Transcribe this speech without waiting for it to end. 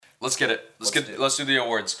Let's get it. Let's do the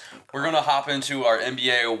awards. We're gonna hop into our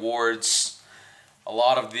NBA awards. A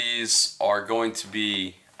lot of these are going to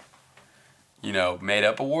be, made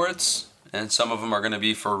up awards, and some of them are gonna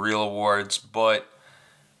be for real awards. But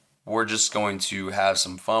we're just going to have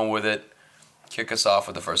some fun with it. Kick us off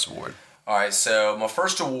with the first award. All right, so my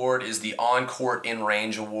first award is the On-Court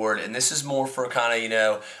In-Range Award, and this is more for kind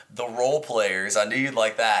of, the role players. I knew you'd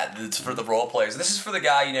like that. It's for the role players. This is for the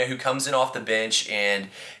guy, who comes in off the bench and,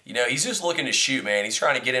 he's just looking to shoot, man. He's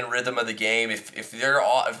trying to get in rhythm of the game.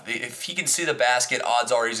 If he can see the basket,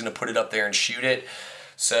 odds are he's going to put it up there and shoot it.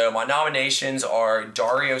 So my nominations are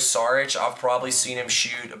Dario Saric. I've probably seen him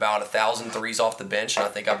shoot about 1,000 threes off the bench, and I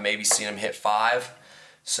think I've maybe seen him hit 5.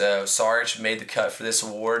 So Saric made the cut for this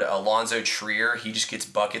award. Alonzo Trier, he just gets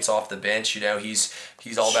buckets off the bench. He's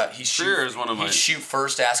all about Trier is one of my shoot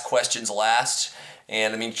first, ask questions last.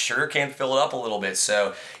 And Trier can fill it up a little bit.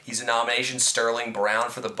 So he's a nomination. Sterling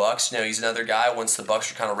Brown for the Bucks. He's another guy. Once the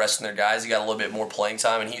Bucks are kind of resting their guys, he got a little bit more playing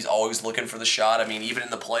time, and he's always looking for the shot. Even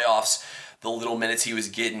in the playoffs, the little minutes he was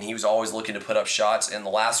getting, he was always looking to put up shots. And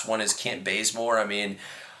the last one is Kent Bazemore.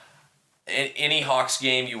 Any Hawks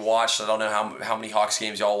game you watched, I don't know how many Hawks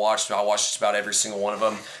games y'all watched. I watched just about every single one of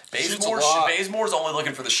them. Bazemore's only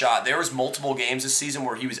looking for the shot. There was multiple games this season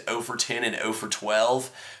where he was 0 for 10 and 0 for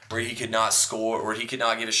 12, where he could not score, or he could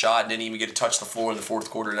not get a shot and didn't even get to touch the floor in the fourth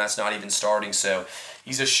quarter, and that's not even starting. So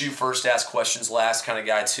he's a shoot first, ask questions last kind of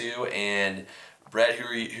guy too. And Brett,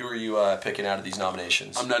 who are you picking out of these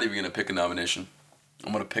nominations? I'm not even going to pick a nomination.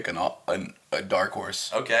 I'm going to pick a dark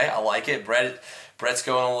horse. Okay, I like it. Brett's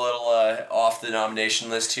going a little off the nomination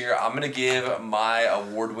list here. I'm going to give my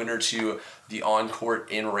award winner to the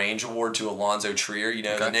On-Court In-Range Award to Alonzo Trier.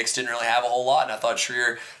 The Knicks didn't really have a whole lot, and I thought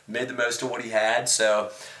Trier made the most of what he had,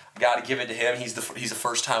 so I got to give it to him. He's a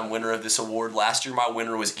first-time winner of this award. Last year, my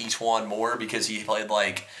winner was E'Twaun Moore because he played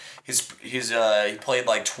he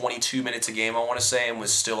played 22 minutes a game, I want to say, and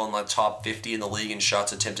was still in the top 50 in the league in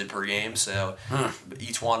shots attempted per game. So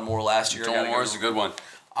E'Twaun Moore last year. E'Twaun Moore is a good one.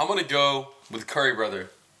 I'm going to go with Curry brother.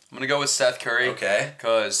 I'm going to go with Seth Curry. Okay.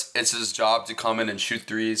 Because it's his job to come in and shoot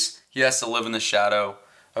threes. He has to live in the shadow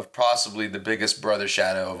of possibly the biggest brother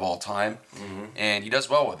shadow of all time. Mm-hmm. And he does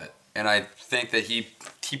well with it. And I think that he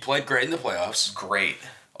played great in the playoffs. Great.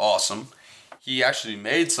 Awesome. He actually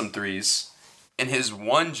made some threes. And his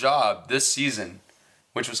one job this season,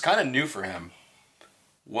 which was kind of new for him,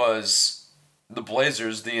 was the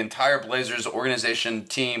Blazers, the entire Blazers organization,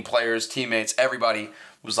 team, players, teammates, everybody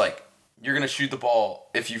was like, you're going to shoot the ball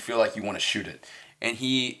if you feel like you want to shoot it. And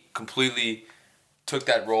he completely took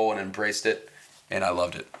that role and embraced it, and I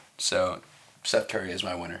loved it. So Seth Curry is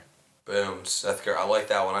my winner. Boom, Seth Curry. I like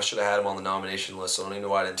that one. I should have had him on the nomination list, so I don't even know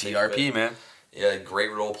why I didn't take it. TRP, man. Yeah,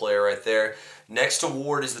 great role player right there. Next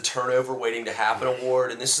award is the Turnover Waiting to Happen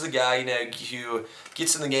Award, and this is the guy, who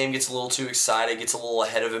gets in the game, gets a little too excited, gets a little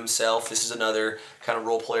ahead of himself. This is another kind of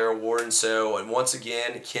role player award, and once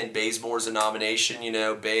again, Kent Bazemore is a nomination.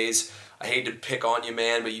 Baze, I hate to pick on you,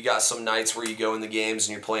 man, but you got some nights where you go in the games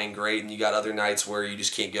and you're playing great, and you got other nights where you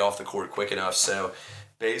just can't get off the court quick enough. So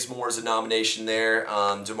Bazemore is a nomination there.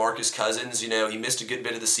 DeMarcus Cousins, he missed a good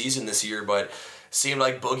bit of the season this year, but seemed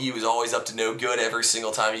like Boogie was always up to no good every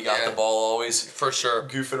single time he got the ball, always for sure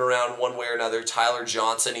goofing around one way or another. Tyler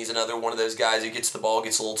Johnson, he's another one of those guys who gets the ball,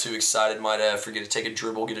 gets a little too excited, might forget to take a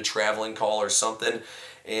dribble, get a traveling call or something.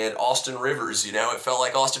 And Austin Rivers, it felt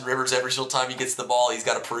like Austin Rivers every single time he gets the ball, he's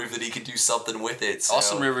got to prove that he can do something with it. So,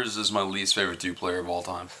 Austin Rivers is my least favorite Duke player of all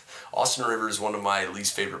time. Austin Rivers is one of my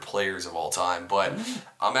least favorite players of all time, but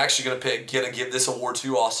I'm actually going to give this award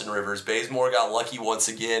to Austin Rivers. Bazemore got lucky once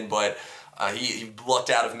again, but he lucked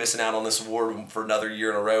out of missing out on this award for another year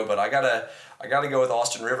in a row. But I gotta go with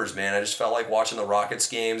Austin Rivers, man. I just felt like watching the Rockets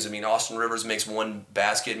games. Austin Rivers makes one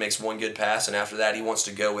basket, makes one good pass, and after that he wants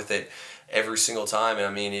to go with it every single time.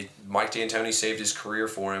 And Mike D'Antoni saved his career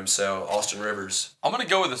for him. So Austin Rivers. I'm gonna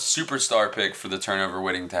go with a superstar pick for the Turnover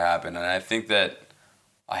Waiting to Happen, and I think that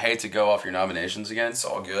I hate to go off your nominations again. It's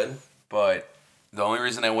all good, but the only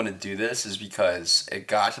reason I want to do this is because it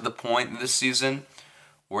got to the point this season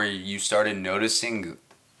where you started noticing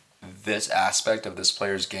this aspect of this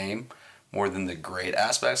player's game more than the great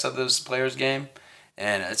aspects of this player's game.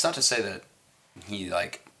 And it's not to say that he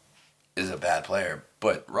is a bad player,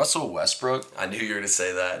 but Russell Westbrook, I knew you were going to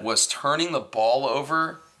say that, was turning the ball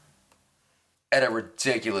over at a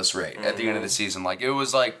ridiculous rate at the end of the season. It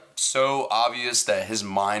was so obvious that his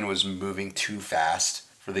mind was moving too fast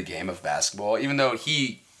for the game of basketball, even though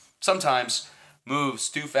he sometimes moves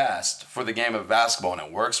too fast for the game of basketball and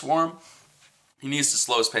it works for him. He needs to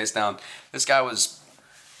slow his pace down. This guy was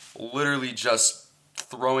literally just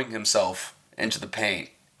throwing himself into the paint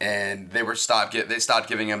and they stopped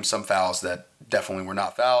giving him some fouls that definitely were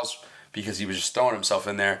not fouls because he was just throwing himself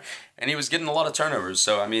in there, and he was getting a lot of turnovers.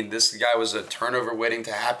 So I mean, this guy was a turnover waiting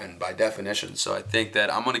to happen by definition. So I think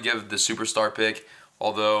that I'm going to give the superstar pick,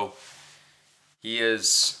 although he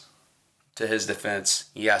is. To his defense,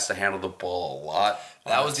 he has to handle the ball a lot.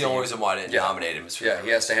 That was the only reason why I didn't nominate him. Yeah, he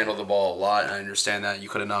has to handle the ball a lot, and I understand that. You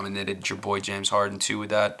could have nominated your boy James Harden too with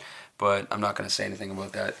that, but I'm not going to say anything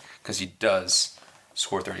about that because he does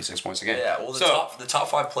score 36 points a game. Yeah, well, the top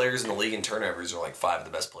 5 players in the league in turnovers are like 5 of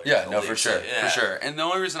the best players. Yeah, in the league, for sure, for sure. And the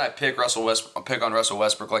only reason I pick on Russell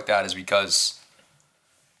Westbrook like that is because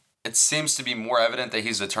it seems to be more evident that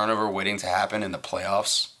he's a turnover waiting to happen in the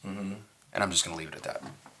playoffs, and I'm just going to leave it at that.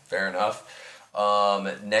 Fair enough.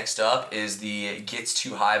 Next up is the Gets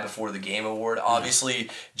Too High Before the Game award. Obviously,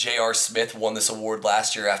 J.R. Smith won this award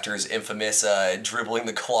last year after his infamous dribbling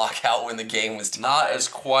the clock out when the game was tied. Not as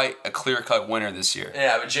quite a clear-cut winner this year.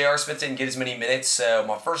 Yeah, but J.R. Smith didn't get as many minutes, so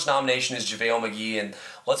my first nomination is JaVale McGee, and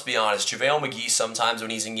let's be honest, JaVale McGee sometimes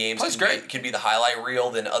when he's in games can be the highlight reel,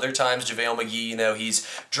 then other times JaVale McGee, he's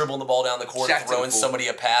dribbling the ball down the court, throwing somebody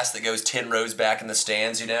a pass that goes 10 rows back in the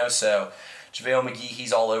stands, so... JaVale McGee,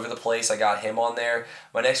 he's all over the place. I got him on there.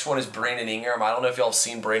 My next one is Brandon Ingram. I don't know if y'all have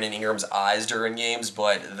seen Brandon Ingram's eyes during games,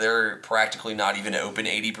 but they're practically not even open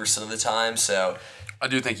 80% of the time. So I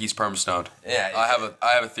do think he's perma-stoned. Yeah. I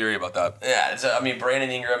have a theory about that. Yeah, Brandon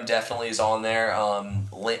Ingram definitely is on there.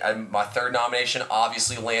 My third nomination,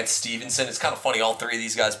 obviously Lance Stevenson. It's kind of funny, all 3 of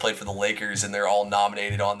these guys played for the Lakers, and they're all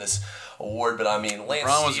nominated on this award, but Lance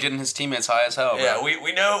LeBron was getting his teammates high as hell. Yeah,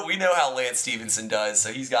 we know how Lance Stevenson does,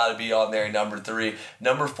 so he's got to be on there. Number 3,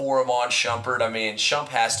 number 4, Iman Shumpert. Shump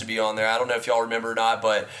has to be on there. I don't know if y'all remember or not,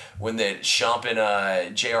 but when the Shump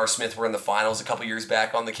and J.R. Smith were in the finals a couple years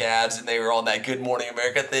back on the Cavs, and they were on that Good Morning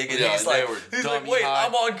America thing, and he's like, wait, high.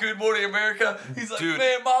 I'm on Good Morning America. He's like, dude,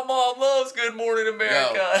 man, my mom loves Good Morning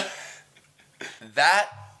America. That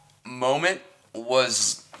moment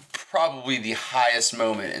was probably the highest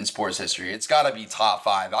moment in sports history. It's got to be top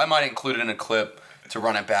 5. I might include it in a clip to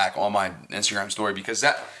run it back on my Instagram story because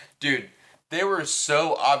they were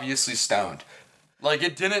so obviously stoned.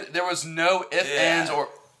 There was no ifs, ands, or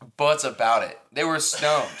buts about it. They were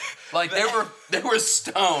stoned. They were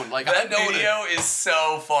stoned. That video is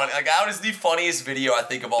so funny. That was the funniest video I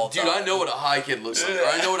think of all time. Dude, I know what a high kid looks like. Or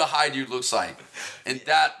I know what a high dude looks like. And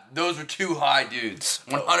those were 2 high dudes.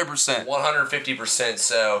 100%. 150%.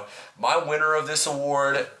 So, my winner of this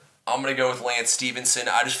award, I'm going to go with Lance Stevenson.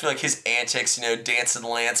 I just feel like his antics, dancing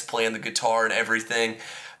Lance, playing the guitar and everything.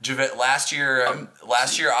 Last year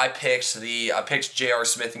I picked J.R.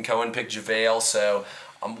 Smith and Cohen picked JaVale, so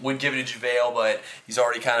I would give it to JaVale, but he's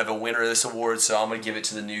already kind of a winner of this award, so I'm going to give it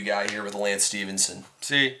to the new guy here with Lance Stevenson.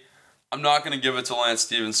 See, I'm not going to give it to Lance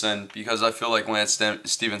Stevenson because I feel like Lance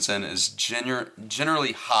Stevenson is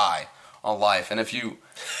generally high on life. And if you...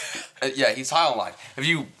 he's high on life. If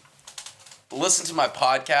you listen to my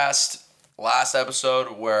podcast last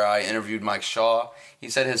episode where I interviewed Mike Shaw, he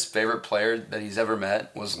said his favorite player that he's ever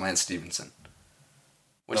met was Lance Stevenson.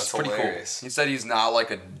 Which is pretty hilarious. Cool. He said he's not like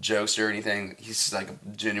a jokester or anything. He's like a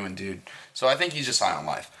genuine dude. So I think he's just high on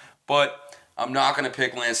life. But I'm not going to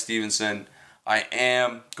pick Lance Stevenson. I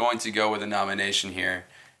am going to go with a nomination here,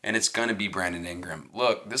 and it's going to be Brandon Ingram.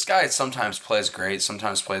 Look, this guy sometimes plays great,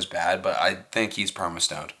 sometimes plays bad, but I think he's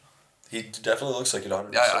perma-stoned. He definitely looks like it.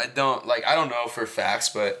 100%. I don't know for facts,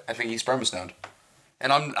 but I think he's perma-stoned.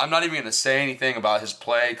 And I'm not even going to say anything about his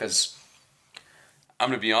play because I'm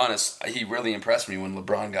going to be honest, he really impressed me when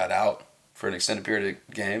LeBron got out for an extended period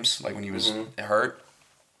of games, like when he was hurt.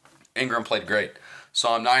 Ingram played great.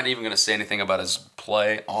 So I'm not even going to say anything about his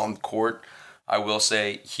play on court. I will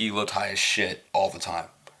say he looked high as shit all the time.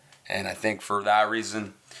 And I think for that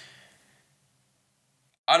reason,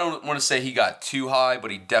 I don't want to say he got too high, but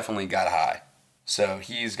he definitely got high. So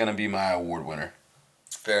he's going to be my award winner.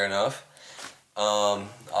 Fair enough.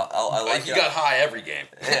 I like he got high every game.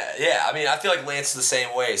 yeah. I feel like Lance is the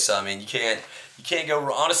same way. So you can't go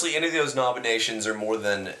wrong. Honestly, any of those nominations are more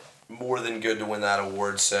than good to win that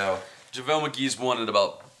award. So JaVale McGee's won it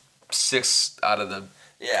about 6 out of the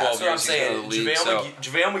 12 that's what I'm years saying. he's in the league.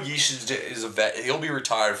 JaVale McGee is a vet. He'll be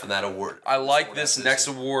retired from that award. I like this next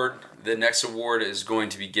award. The next award is going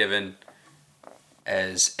to be given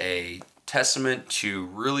as a testament to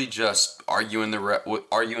really just arguing with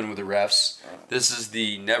the refs. This is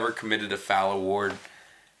the Never Committed a Foul award.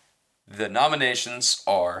 The nominations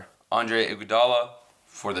are Andre Iguodala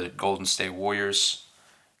for the Golden State Warriors,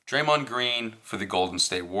 Draymond Green for the Golden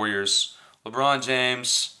State Warriors, LeBron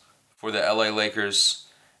James for the LA Lakers,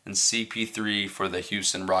 and CP3 for the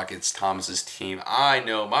Houston Rockets, Thomas's team. I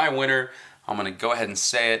know my winner. I'm going to go ahead and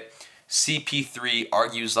say it. CP3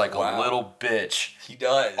 argues like a little bitch. He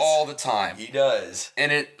does. All the time. He does.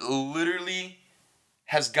 And it literally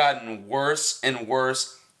has gotten worse and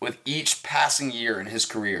worse with each passing year in his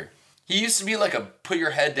career. He used to be like a put your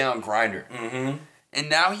head down grinder. Mm-hmm. And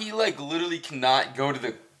now he like literally cannot go to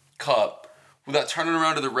the cup without turning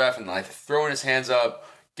around to the ref and like throwing his hands up,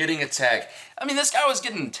 getting a tech. I mean, this guy was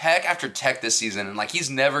getting tech after tech this season, and like he's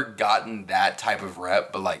never gotten that type of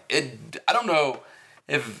rep. But like I don't know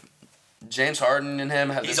if James Harden and him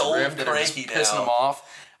have this rift that are just pissing him off.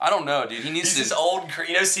 I don't know, dude. He's this old,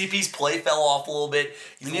 CP's play fell off a little bit.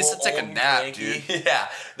 He needs to take a nap, dude. Yeah,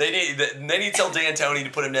 they need to tell D'Antoni to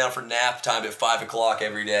put him down for nap time at 5 o'clock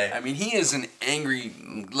every day. I mean, he is an angry,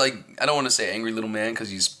 like, I don't want to say angry little man because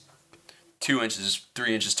he's 3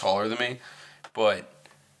 inches taller than me, but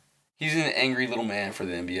he's an angry little man for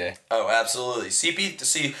the NBA. Oh, absolutely.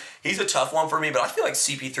 He's a tough one for me, but I feel like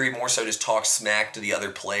CP3 more so just talks smack to the other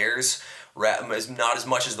players. Not as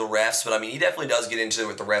much as the refs, but I mean he definitely does get into it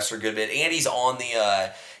with the refs for a good bit, and he's on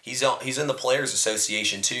the he's in the Players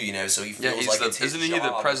Association too, so he feels like it's his job. Isn't he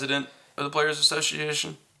the president of the Players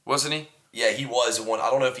Association? Wasn't he? Yeah, he was one. I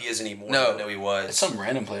don't know if he is anymore. No, he was. It's some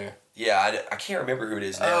random player. Yeah, I can't remember who it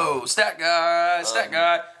is now. Oh, stat guy.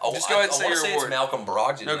 Just go ahead and say your award. It's Malcolm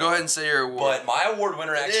Brogdon. No, go ahead and say your award. But my award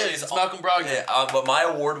winner actually is Malcolm Brogdon. Yeah, but my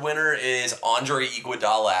award winner is Andre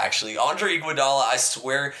Iguodala. Actually, Andre Iguodala. I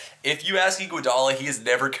swear, if you ask Iguodala, he has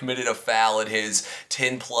never committed a foul in his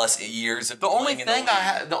 10+ years of playing in the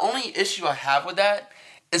league. The only issue I have with that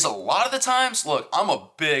is a lot of the times. Look, I'm a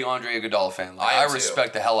big Andre Iguodala fan. I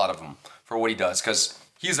respect the hell out of him for what he does because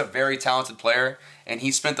he's a very talented player. And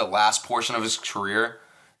he spent the last portion of his career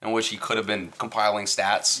in which he could have been compiling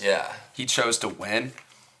stats. Yeah. He chose to win,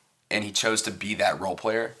 and he chose to be that role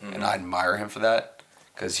player, and I admire him for that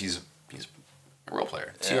because he's a role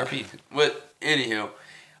player. Yeah. TRP. But anywho,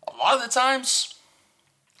 a lot of the times,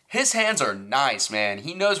 his hands are nice, man.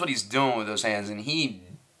 He knows what he's doing with those hands, and he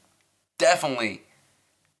definitely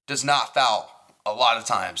does not foul a lot of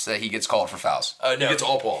times that he gets called for fouls. No, he gets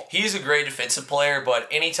all ball. He's a great defensive player, but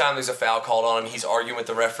anytime there's a foul called on him, he's arguing with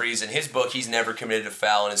the referees. In his book, he's never committed a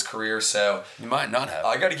foul in his career, so... You might not have.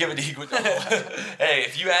 I got to give it to Iguodala. Hey,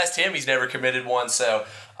 if you asked him, he's never committed one, so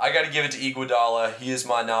I got to give it to Iguodala. He is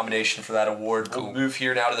my nomination for that award. Cool. We'll move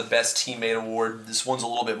here now to the Best Teammate Award. This one's a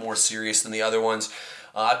little bit more serious than the other ones.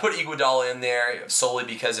 I put Iguodala in there solely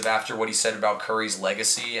because of after what he said about Curry's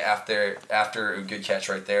legacy, after a good catch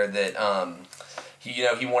right there, that...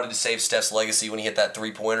 He wanted to save Steph's legacy when he hit that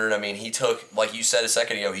three-pointer, and I mean, he took, like you said a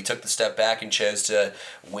second ago, he took the step back and chose to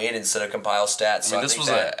win instead of compile stats. So this was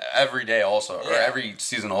an everyday All-Star, or every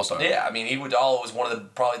season All-Star. Yeah, I mean, Iguodala was one of the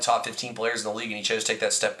probably top 15 players in the league, and he chose to take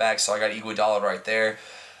that step back, so I got Iguodala right there.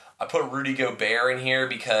 I put Rudy Gobert in here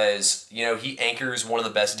because, he anchors one of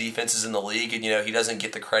the best defenses in the league, and, he doesn't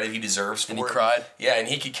get the credit he deserves for it. And he cried? Yeah, and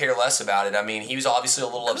he could care less about it. I mean, he was obviously a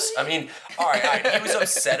little upset. I mean, all right, he was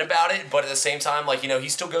upset about it, but at the same time, he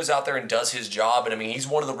still goes out there and does his job, and, I mean, he's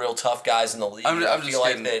one of the real tough guys in the league. I'm just feel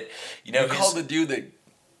like that, you called the dude that...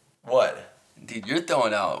 What? Dude, you're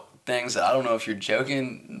throwing out things that I don't know if you're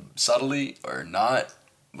joking subtly or not,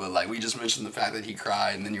 but, we just mentioned the fact that he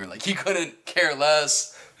cried, and then you were like, he couldn't care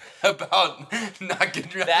less about not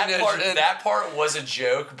getting recognition. That part was a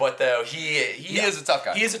joke, but though he is a tough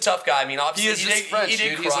guy. He is a tough guy. I mean, obviously he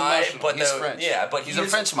did cry, but he's French. Yeah, but he's a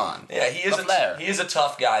Frenchman. Yeah, he is a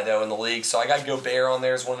tough guy though in the league. So I got Gobert on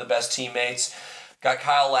there as one of the best teammates. Got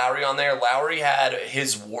Kyle Lowry on there. Lowry had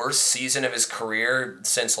his worst season of his career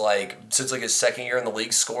since his second year in the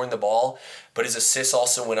league scoring the ball, but his assists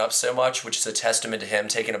also went up so much, which is a testament to him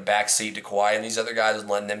taking a backseat to Kawhi and these other guys and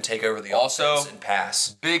letting them take over the offense and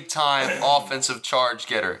pass. Big time offensive charge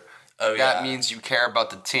getter. Oh, that means you care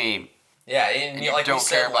about the team. Yeah, and like we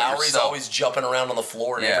said, Lowry's always jumping around on the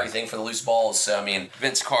floor and everything for the loose balls. So, I mean...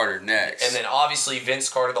 Vince Carter next. And then, obviously, Vince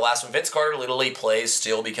Carter, the last one. Vince Carter literally plays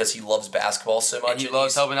still because he loves basketball so much. And he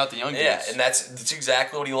loves helping out the young kids. Yeah, and that's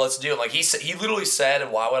exactly what he loves to do. Like, he literally said,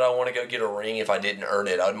 why would I want to go get a ring if I didn't earn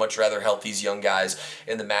it? I would much rather help these young guys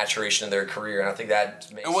in the maturation of their career. And I think that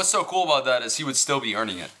makes... And what's so cool about that is he would still be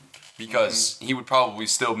earning it. Because he would probably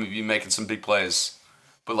still be making some big plays.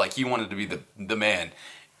 But, he wanted to be the man.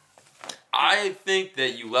 I think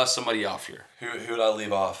that you left somebody off here. Who did I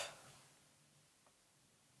leave off?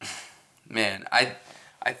 Man, I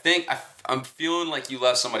think I'm feeling like you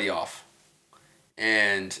left somebody off.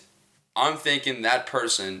 And I'm thinking that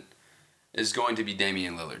person is going to be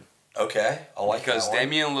Damian Lillard. Okay, I like that one. Because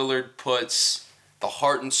Damian Lillard puts the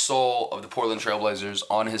heart and soul of the Portland Trailblazers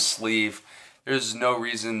on his sleeve. There's no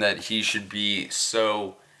reason that he should be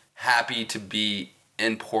so happy to be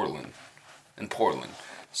in Portland. in Portland.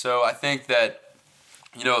 So I think that,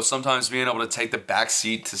 sometimes being able to take the back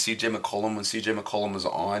seat to CJ McCollum when CJ McCollum was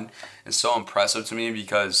on is so impressive to me,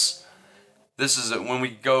 because this is when we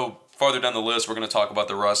go farther down the list, we're going to talk about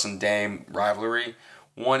the Russ and Dame rivalry.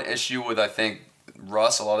 One issue with, I think,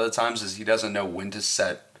 Russ a lot of the times is he doesn't know when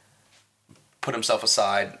to put himself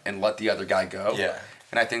aside and let the other guy go. Yeah.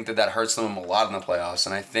 And I think that hurts them a lot in the playoffs.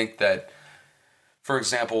 And I think that, for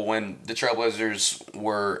example, when the Trailblazers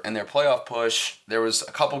were in their playoff push, there was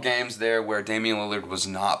a couple games there where Damian Lillard was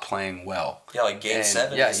not playing well. Yeah, like Game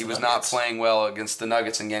 7. Yeah, he was not playing well against the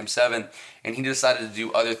Nuggets in Game 7. And he decided to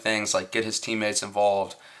do other things like get his teammates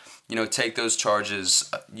involved, take those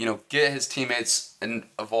charges, get his teammates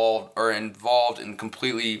involved and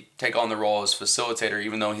completely take on the role as facilitator,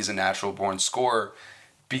 even though he's a natural born scorer,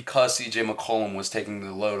 because CJ McCollum was taking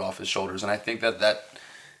the load off his shoulders. And I think that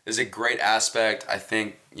is a great aspect. I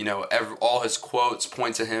think, all his quotes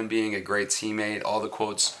point to him being a great teammate. All the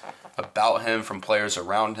quotes about him from players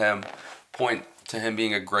around him point to him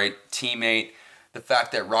being a great teammate. The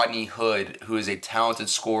fact that Rodney Hood, who is a talented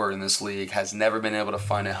scorer in this league, has never been able to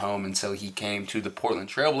find a home until he came to the Portland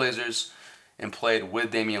Trailblazers and played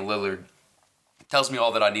with Damian Lillard, tells me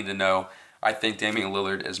all that I need to know. I think Damian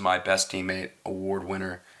Lillard is my best teammate award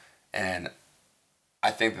winner, and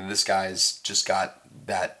I think that this guy's just got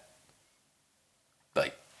that,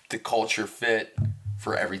 like, the culture fit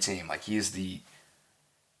for every team. Like, he's the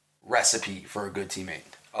recipe for a good teammate.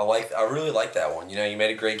 I really like that one. You made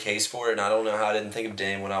a great case for it, and I don't know how I didn't think of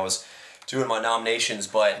Dame when I was doing my nominations,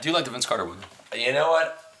 but... I do like the Vince Carter one. You know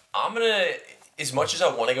what? I'm going to... As much as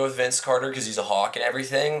I want to go with Vince Carter because he's a Hawk and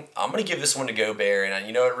everything, I'm going to give this one to Gobert. And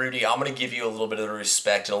you know what, Rudy? I'm going to give you a little bit of the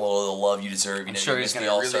respect and a little of the love you deserve. I'm sure he's going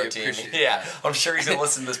to really appreciate Yeah, I'm sure he's going to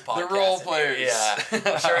listen to this podcast. The role players. Yeah,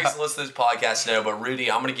 I'm sure he's going to listen to this podcast now. But Rudy,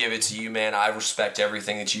 I'm going to give it to you, man. I respect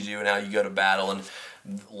everything that you do and how you go to battle and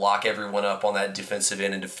lock everyone up on that defensive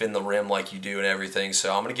end and defend the rim like you do and everything.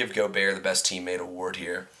 So I'm going to give Gobert the Best Teammate Award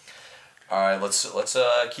here. All right, let's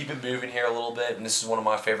keep it moving here a little bit, and this is one of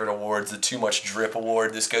my favorite awards, the Too Much Drip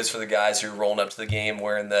Award. This goes for the guys who are rolling up to the game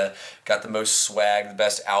wearing got the most swag, the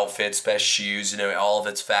best outfits, best shoes. All of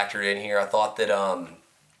it's factored in here. I thought that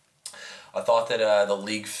the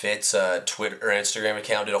League Fit's Twitter or Instagram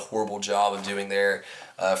account did a horrible job of doing their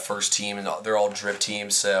first team, and they're all drip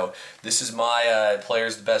teams. So this is my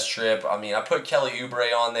players the best drip. I mean, I put Kelly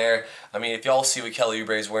Oubre on there. I mean, if y'all see what Kelly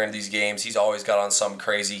Oubre is wearing these games, he's always got on something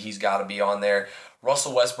crazy. He's got to be on there.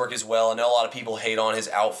 Russell Westbrook as well. I know a lot of people hate on his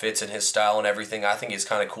outfits and his style and everything. I think it's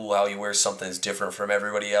kind of cool how he wears something that's different from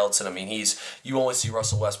everybody else. And I mean, you only see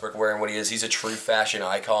Russell Westbrook wearing what he is. He's a true fashion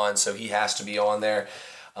icon, so he has to be on there.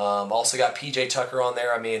 Also got PJ Tucker on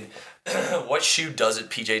there. I mean, what shoe doesn't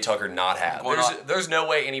PJ Tucker not have? There's no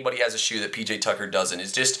way anybody has a shoe that PJ Tucker doesn't.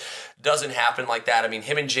 It just doesn't happen like that. I mean,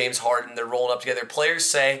 him and James Harden, they're rolling up together. Players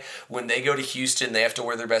say when they go to Houston, they have to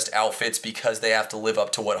wear their best outfits because they have to live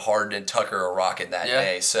up to what Harden and Tucker are rocking that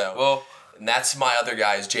day. So, and that's my other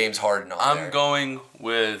guy is James Harden on there. I'm going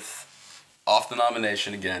with, off the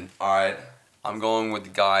nomination again. All right. I'm going with the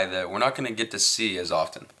guy that we're not going to get to see as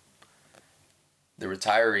often. The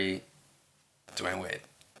retiree, Dwayne Wade.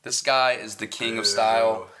 This guy is the king of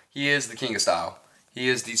style. He is the king of style. He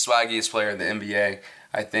is the swaggiest player in the NBA.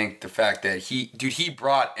 I think the fact that he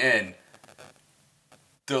brought in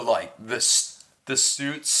the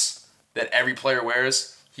suits that every player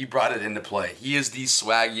wears. He brought it into play. He is the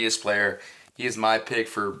swaggiest player. He is my pick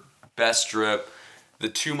for best drip. The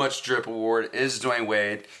Too Much Drip Award is Dwayne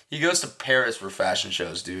Wade. He goes to Paris for fashion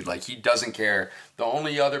shows, dude. Like, he doesn't care. The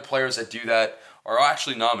only other players that do that are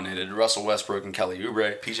actually nominated: Russell Westbrook and Kelly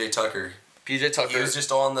Oubre. PJ Tucker. He was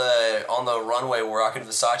just on the runway rocking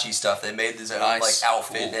Versace stuff. They made his own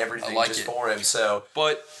outfit and everything for him. So,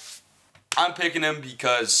 but I'm picking him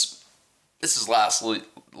because this is last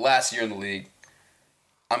year in the league.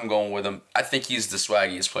 I'm going with him. I think he's the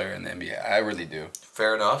swaggiest player in the NBA. I really do.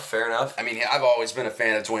 Fair enough. I mean, I've always been a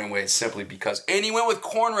fan of Dwayne Wade simply because... And he went with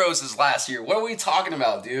cornrows his last year. What are we talking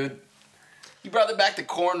about, dude? He brought it back to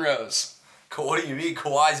cornrows. What do you mean?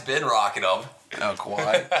 Kawhi's been rocking them. No,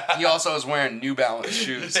 Kawhi. He also is wearing New Balance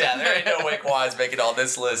shoes. Yeah, there ain't no way Kawhi's making all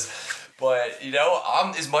this list. But,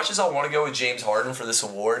 I'm as much as I want to go with James Harden for this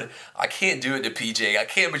award, I can't do it to PJ. I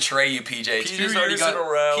can't betray you, PJ. 2 years in a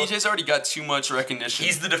row. PJ's already got too much recognition.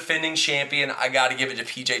 He's the defending champion. I got to give it to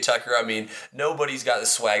PJ Tucker. I mean, nobody's got the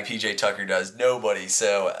swag PJ Tucker does. Nobody.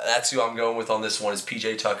 So that's who I'm going with on this one is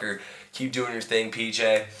PJ Tucker. Keep doing your thing,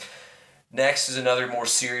 PJ. Next is another more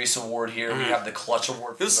serious award here. We have the Clutch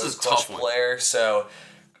Award for the most clutch player. So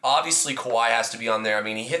Obviously, Kawhi has to be on there. I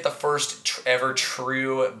mean, he hit the first ever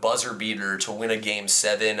true buzzer beater to win a Game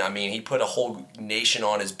 7. I mean, he put a whole nation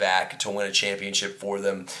on his back to win a championship for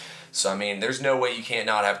them. So, I mean, there's no way you can't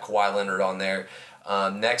not have Kawhi Leonard on there.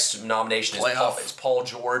 Next nomination is Paul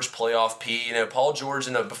George, playoff P. You know, Paul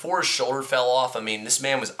George, before his shoulder fell off, I mean, this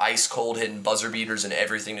man was ice cold, hitting buzzer beaters and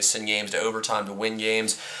everything to send games to overtime to win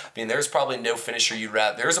games. I mean, there's probably no finisher you'd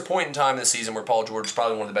rather. There was a point in time in the season where Paul George was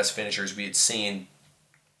probably one of the best finishers we had seen.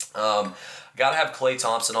 Got to have Klay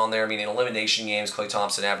Thompson on there. I mean, in elimination games, Klay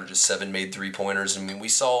Thompson averages 7 made 3-pointers. I mean, we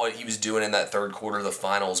saw what he was doing in that third quarter of the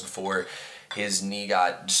finals before his knee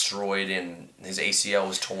got destroyed and his ACL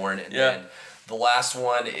was torn. And then the last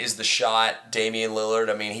one is the shot, Damian Lillard.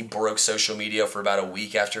 I mean, he broke social media for about a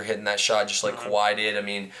week after hitting that shot, just like Kawhi did. I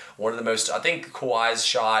mean, one of the most, I think Kawhi's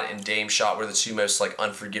shot and Dame's shot were the two most like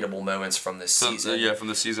unforgettable moments from this season. Yeah, from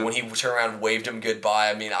the season. When he turned around and waved him goodbye.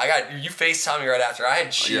 I mean, you FaceTime me right after. I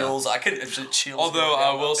had chills. I could chills. Although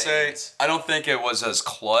I will say, I don't think it was as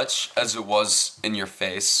clutch as it was in your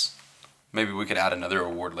face. Maybe we could add another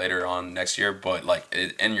award later on next year, but like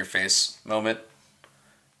in your face moment.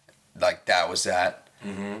 Like, that was that.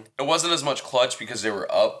 Mm-hmm. It wasn't as much clutch because they were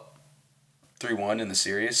up 3-1 in the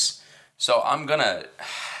series. So I'm going to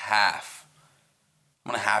have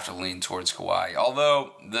to lean towards Kawhi.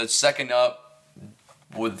 Although, the second up,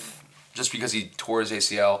 just because he tore his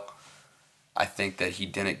ACL, I think that he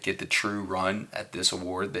didn't get the true run at this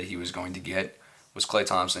award that he was going to get, was Klay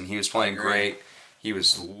Thompson. He was playing great. He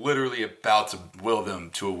was literally about to will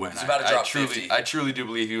them to a win. He's about to drop 50. I truly do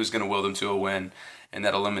believe he was going to will them to a win in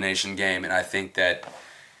that elimination game, and I think that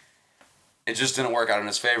it just didn't work out in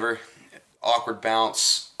his favor. Awkward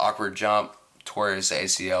bounce, awkward jump, tore his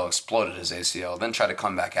ACL, exploded his ACL, then tried to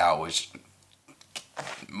come back out, which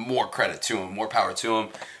more credit to him, more power to him.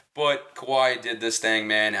 But Kawhi did this thing,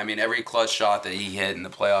 man. I mean, every clutch shot that he hit in the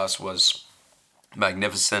playoffs was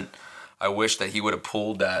magnificent. I wish that he would have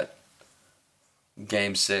pulled that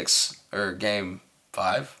Game 6 or Game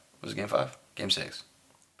 5. Was it Game 5? Game 6.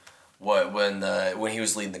 What, when he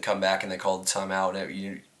was leading the comeback and they called the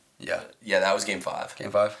timeout? Yeah, that was Game 5. Game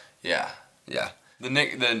 5? Yeah. Yeah. The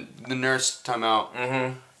nurse timeout.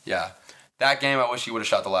 Mm-hmm. Yeah. That game, I wish he would have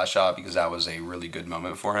shot the last shot because that was a really good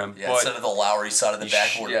moment for him. Yeah, instead of the Lowry side of the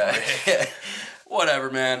backboard. Yeah.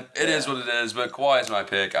 Whatever, man. It is what it is, but Kawhi is my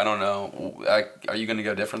pick. I don't know. Are you going to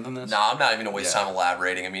go different than this? No, I'm not even going to waste time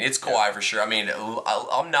elaborating. I mean, it's Kawhi for sure. I mean,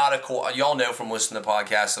 I'm not a Kawhi. Y'all know from listening to the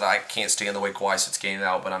podcast that I can't stand the way Kawhi sits games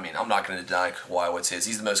out, but I mean, I'm not going to deny Kawhi what's his.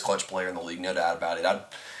 He's the most clutch player in the league, no doubt about it. I'm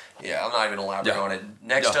not even elaborating on it.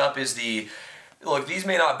 Next up is look, these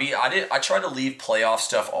may not be. I tried to leave playoff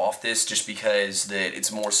stuff off this just because that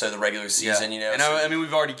it's more so the regular season, you know. And I mean,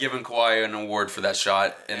 we've already given Kawhi an award for that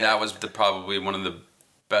shot, and that was probably one of the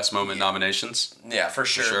best moment nominations. Yeah, for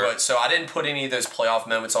sure. But so I didn't put any of those playoff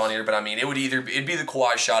moments on here, but I mean, it'd be the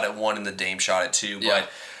Kawhi shot at 1 and the Dame shot at 2. Yeah. But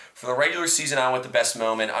for the regular season, I went the best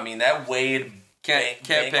moment. I mean, that Wade can't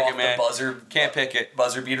pick it, man. Can't pick it.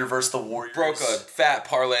 Buzzer beater versus the Warriors. Broke a fat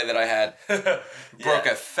parlay that I had. Broke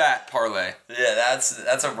a fat parlay. Yeah, that's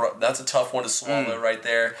a tough one to swallow right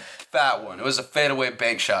there. Fat one. It was a fadeaway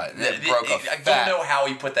bank shot. I don't know how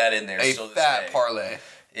he put that in there. A fat parlay.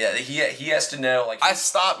 Yeah, he has to know. Like, I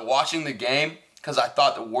stopped watching the game because I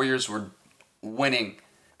thought the Warriors were winning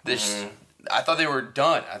this. Mm-hmm. I thought they were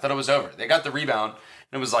done. I thought it was over. They got the rebound,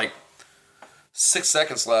 and it was like 6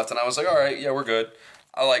 seconds left, and I was like, all right, yeah, we're good.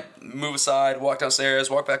 I move aside, walk downstairs,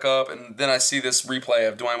 walk back up, and then I see this replay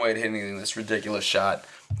of Dwayne Wade hitting this ridiculous shot.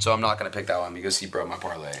 So I'm not going to pick that one because he broke my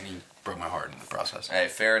parlay, and he broke my heart in the process. Hey,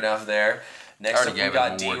 fair enough there. Next up, we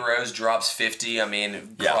got D Rose drops 50. I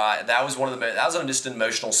mean, that was just an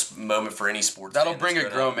emotional moment for any sports. That'll bring a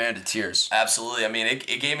grown man to tears. Absolutely. I mean,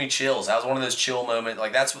 it gave me chills. That was one of those chill moments.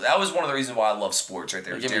 Like that was one of the reasons why I love sports right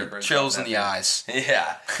there. It gave me chills in the eyes.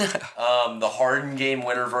 Yeah. The Harden game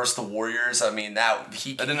winner versus the Warriors. I mean, that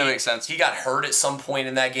didn't make sense. He got hurt at some point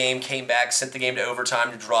in that game, came back, sent the game to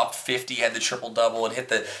overtime, dropped 50, had the triple double, and hit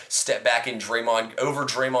the step back in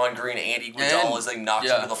Draymond Green, Andy Iguodala as they knocked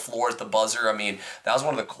him to the floor at the buzzer. I mean, that was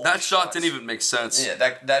one of the coolest That shot shots. didn't even make sense.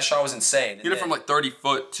 Yeah, that shot was insane. He hit it from 30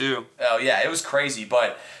 foot, too. Oh, yeah, it was crazy.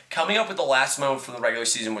 But coming up with the last moment from the regular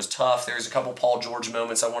season was tough. There's a couple Paul George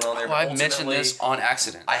moments I went on there. Oh, I mentioned this on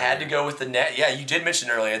accident. I had to go with the net. Yeah, you did mention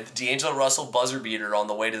earlier. The D'Angelo Russell buzzer beater on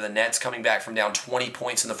the way to the Nets, coming back from down 20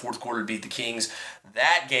 points in the fourth quarter to beat the Kings.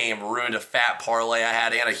 That game ruined a fat parlay I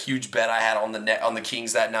had and a huge bet I had on the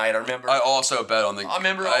Kings that night. I remember. I also bet on the.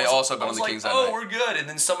 I also bet on the Kings that night. Oh, we're good. And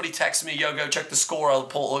then somebody texted me, "Yo, go check the score." I'll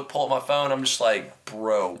pull up my phone. I'm just like,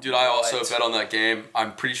 bro. Dude, I also bet on that game.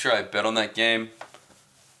 I'm pretty sure I bet on that game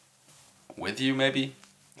with you, maybe.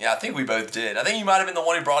 Yeah, I think we both did. I think you might have been the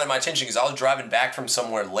one who brought it to my attention because I was driving back from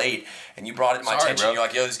somewhere late, and you brought it to my attention. Bro. You're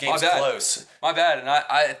like, yo, this game's close. My bad. And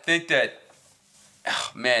I think that,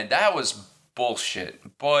 man, that was bullshit.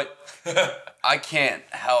 But I can't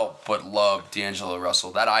help but love D'Angelo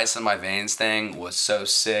Russell. That ice in my veins thing was so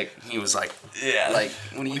sick. He was like,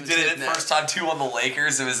 when he did it first time too on the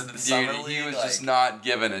Lakers. It was in the summer league. He was just not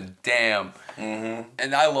giving a damn. Mm-hmm.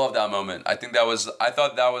 And I love that moment. I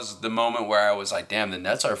thought that was the moment where I was like, damn, the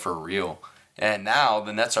Nets are for real. And now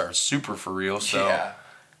the Nets are super for real. So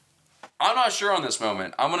I'm not sure on this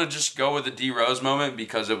moment. I'm going to just go with the D Rose moment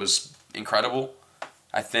because it was incredible.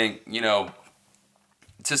 I think,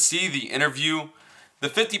 to see the interview, the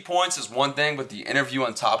 50 points is one thing, but the interview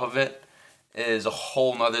on top of it is a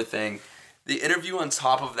whole nother thing. The interview on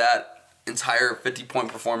top of that entire 50-point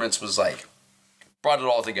performance was brought it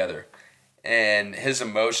all together. And his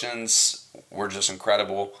emotions were just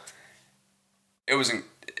incredible. He was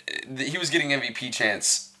getting MVP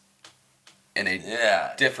chance in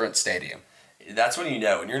a different stadium. That's when when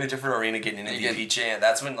you're in a different arena getting an MVP chant.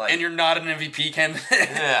 That's when and you're not an MVP candidate.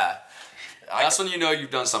 Yeah. That's when you know you've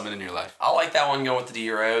done something in your life. I like that one going with the D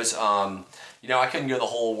Rose. I couldn't go the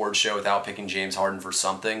whole award show without picking James Harden for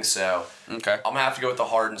something, so okay. I'm gonna have to go with the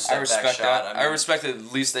Harden step back shot. I respect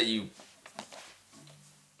at least that you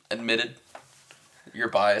admitted your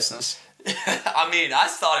biasness. I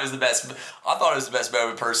thought it was the best. I thought it was the best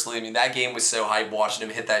moment personally. That game was so hype watching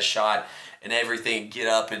him hit that shot and everything. Get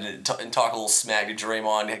up and talk a little smack to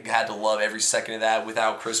Draymond. Had to love every second of that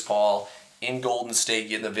without Chris Paul in Golden State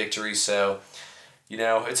getting the victory. So,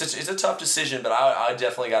 it's a tough decision, but I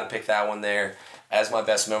definitely got to pick that one there as my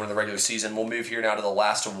best moment of the regular season. We'll move here now to the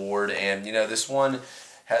last award, and this one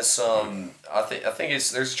has some. I think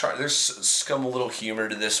there's some a little humor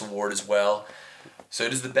to this award as well. So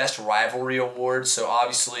it is the best rivalry award. So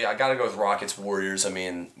obviously I got to go with Rockets Warriors.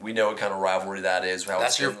 We know what kind of rivalry that is.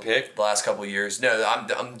 That's your pick? The last couple of years. No,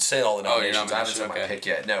 I'm saying all the nominations. I haven't said my pick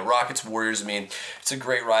yet. No, Rockets Warriors. It's a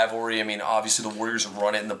great rivalry. Obviously the Warriors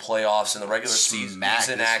run it in the playoffs in the regular season.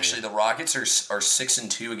 Actually, the Rockets are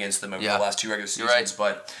 6-2 against them over the last two regular seasons. Right.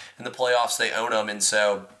 But in the playoffs they own them, and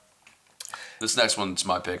so. This next one's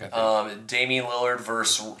my pick, I think. Damian Lillard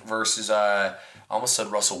versus I almost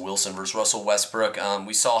said Russell Wilson versus Russell Westbrook.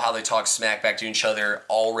 We saw how they talked smack back to each other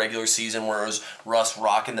all regular season, where it was Russ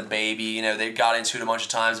rocking the baby. They got into it a bunch of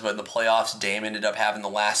times, but in the playoffs, Dame ended up having the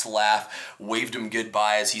last laugh, waved him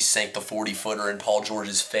goodbye as he sank the 40-footer in Paul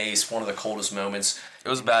George's face. One of the coldest moments. It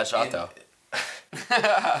was a bad shot, though.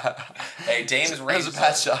 Hey, Dame's range. It was a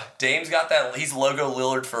bad shot. Dame's got that. He's logo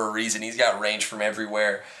Lillard for a reason. He's got range from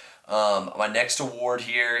everywhere. My next award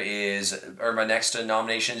here my next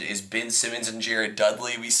nomination is Ben Simmons and Jared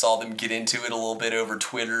Dudley. We saw them get into it a little bit over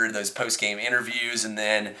Twitter, those post-game interviews, and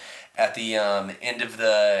then at the end of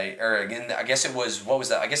I guess it was, what was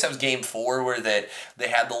that? I guess that was game 4 where they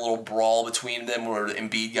had the little brawl between them where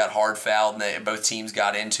Embiid got hard fouled and both teams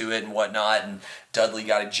got into it and whatnot, and Dudley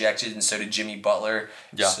got ejected and so did Jimmy Butler.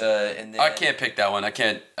 Yeah. And then, I can't pick that one. I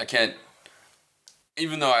can't,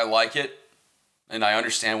 even though I like it, and I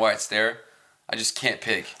understand why it's there, I just can't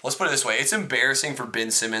pick. Let's put it this way. It's embarrassing for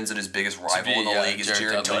Ben Simmons and his biggest rival in the league is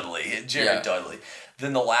Jared Dudley. Dudley.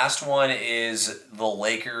 Then the last one is the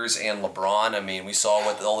Lakers and LeBron. We saw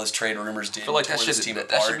what all this trade rumors did. I feel like that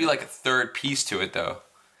should be like a third piece to it, though.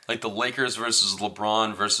 Like the Lakers versus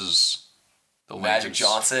LeBron versus the Magic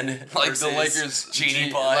Johnson. Like the Lakers.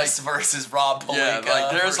 Genie Buss versus Rob Pelinka. Yeah,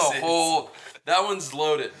 there's a whole... That one's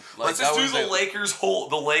loaded. Let's just do the Lakers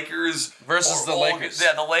versus the Lakers.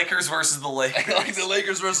 Yeah, the Lakers versus the Lakers. The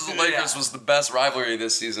Lakers versus the Lakers was the best rivalry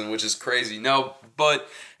this season, which is crazy. No, but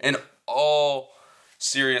in all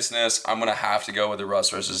seriousness, I'm gonna have to go with the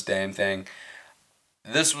Russ versus Dame thing.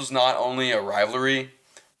 This was not only a rivalry,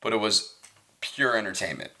 but it was pure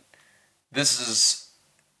entertainment. This is,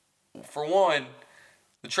 for one,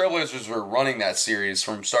 the Trailblazers were running that series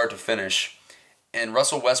from start to finish. And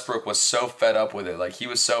Russell Westbrook was so fed up with it. He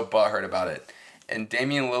was so butthurt about it. And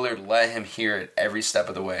Damian Lillard let him hear it every step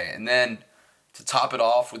of the way. And then to top it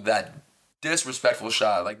off with that disrespectful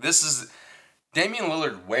shot. Damian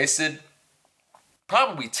Lillard wasted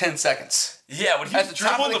probably 10 seconds. Yeah, when he was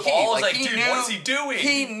dribbling the ball, I was dude, what is he doing?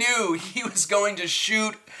 He knew he was going to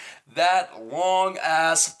shoot that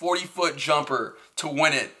long-ass 40-foot jumper to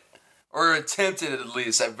win it. Or attempted it at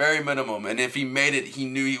least, at very minimum. And if he made it, he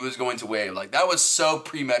knew he was going to wave. That was so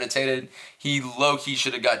premeditated. He low-key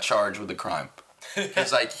should have got charged with a crime.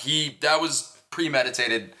 Because, that was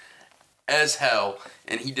premeditated as hell.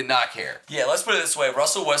 and he did not care. Yeah, let's put it this way.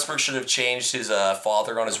 Russell Westbrook should have changed his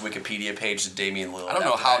father on his Wikipedia page to Damian Lillard. I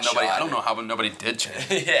don't know how nobody did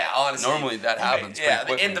change. Yeah, honestly. Normally that happens. Yeah,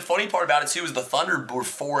 and the funny part about it too is the Thunder were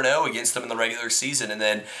 4-0 against them in the regular season, and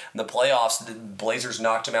then in the playoffs, the Blazers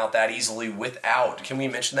knocked them out that easily without. Can we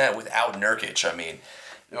mention that? Without Nurkic. I mean,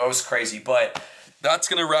 it was crazy, but. That's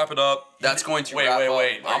going to wrap it up. That's going to wait.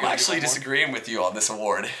 I'm actually disagreeing disagreeing with you on this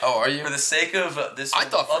award. Oh, are you? For the sake of this, I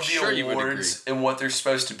thought for of the sure you would awards and what they're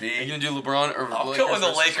supposed to be. Are you going to do LeBron or I'm going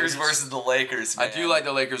the Lakers versus the Lakers, man. I do like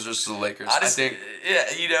the Lakers versus the Lakers. I think. Yeah,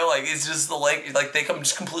 it's just the Lakers. Like, they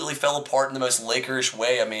just completely fell apart in the most Lakerish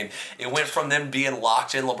way. I mean, it went from them being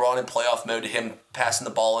locked in LeBron in playoff mode to him passing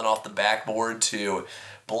the ball in off the backboard to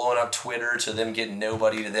blowing up Twitter to them getting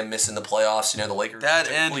nobody to them missing the playoffs. The Lakers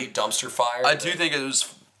complete dumpster fire. I do think it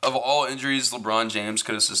was, of all injuries LeBron James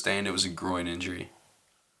could have sustained, it was a groin injury.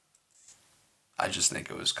 I just think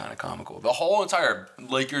it was kind of comical. The whole entire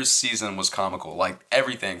Lakers season was comical. Like,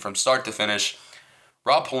 everything from start to finish.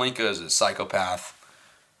 Rob Pelinka is a psychopath.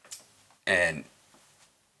 And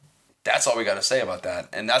that's all we got to say about that.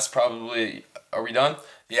 And that's probably... Are we done?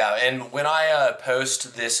 Yeah, and when I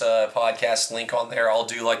post this podcast link on there, I'll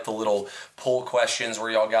do like the little poll questions where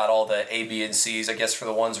y'all got all the A, B, and C's. I guess for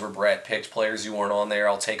the ones where Brett picked players who weren't on there,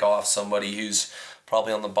 I'll take off somebody who's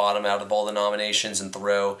probably on the bottom out of all the nominations and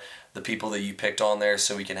throw the people that you picked on there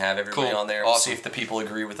so we can have everybody on there. We'll see if the people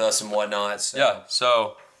agree with us and whatnot. So. Yeah,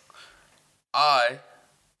 so I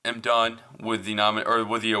am done with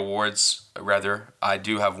the awards. Rather, I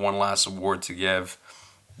do have one last award to give,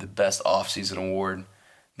 the best off-season award.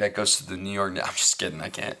 That goes to the New York Knicks. I'm just kidding. I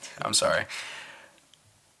can't. I'm sorry.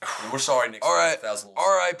 We're sorry, Nick. All right.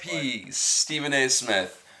 R.I.P. Stephen A.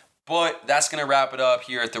 Smith. But that's going to wrap it up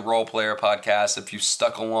here at the Role Player Podcast. If you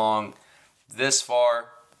stuck along this far,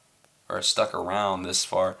 or stuck around this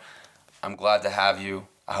far, I'm glad to have you.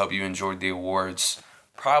 I hope you enjoyed the awards.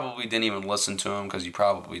 Probably didn't even listen to them because you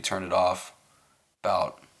probably turned it off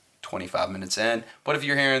about 25 minutes in. But if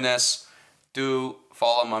you're hearing this, do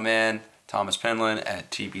follow my man Thomas Penland at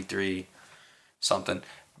TB3 something.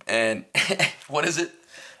 And what is it?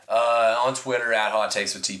 On Twitter at Hot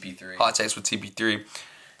Takes with TP3. Hot Takes with TP3.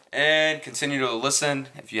 And continue to listen.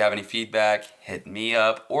 If you have any feedback, hit me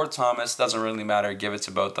up or Thomas. Doesn't really matter. Give it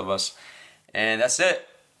to both of us. And that's it.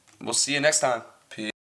 We'll see you next time.